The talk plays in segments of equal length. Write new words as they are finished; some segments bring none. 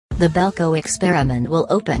The Belko Experiment will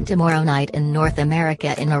open tomorrow night in North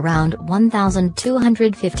America in around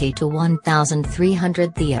 1,250 to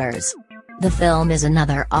 1,300 theaters. The film is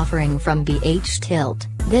another offering from BH Tilt,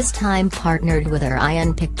 this time partnered with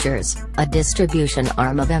Orion Pictures, a distribution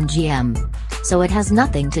arm of MGM. So it has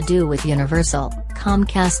nothing to do with Universal,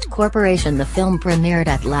 Comcast Corporation. The film premiered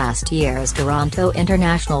at last year's Toronto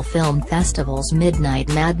International Film Festival's Midnight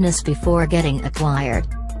Madness before getting acquired.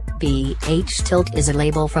 BH Tilt is a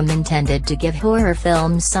label intended to give horror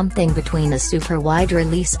films something between a super wide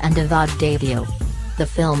release and a VOD debut. The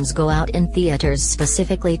films go out in theaters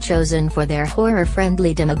specifically chosen for their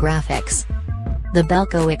horror-friendly demographics. The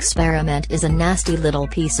Belko Experiment is a nasty little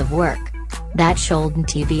piece of work. That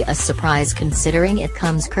shouldn't be a surprise considering it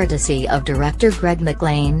comes courtesy of director Greg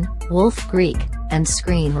McLean, Wolf Creek, and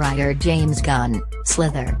screenwriter James Gunn,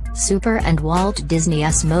 Slither, Super and Walt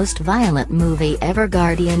Disney's most violent movie ever,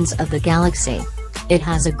 Guardians of the Galaxy. It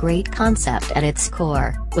has a great concept at its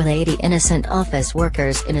core, with 80 innocent office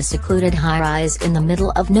workers in a secluded high-rise in the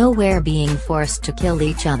middle of nowhere being forced to kill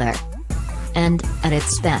each other. And, at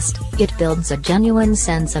its best, it builds a genuine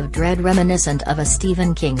sense of dread reminiscent of a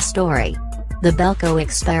Stephen King story. The Belko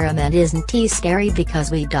Experiment isn't scary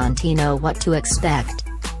because we don't know what to expect.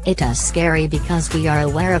 It is scary because we are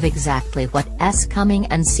aware of exactly what's coming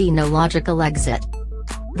and see no logical exit.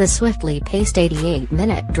 The swiftly paced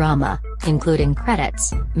 88-minute drama, including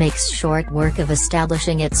credits, makes short work of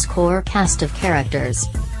establishing its core cast of characters.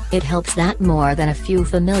 It helps that more than a few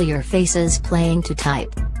familiar faces playing to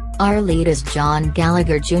type. Our lead is John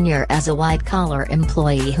Gallagher Jr. as a white-collar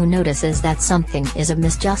employee who notices that something is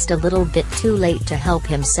amiss just a little bit too late to help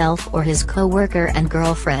himself or his co-worker and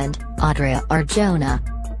girlfriend, Audrey Arjona.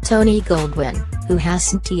 Tony Goldwyn, who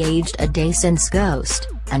hasn't aged a day since Ghost,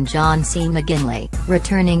 and John C. McGinley,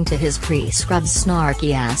 returning to his pre-scrubs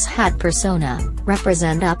snarky-ass hat persona,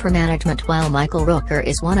 represent upper management while Michael Rooker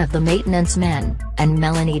is one of the maintenance men, and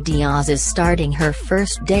Melanie Diaz is starting her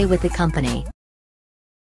first day with the company.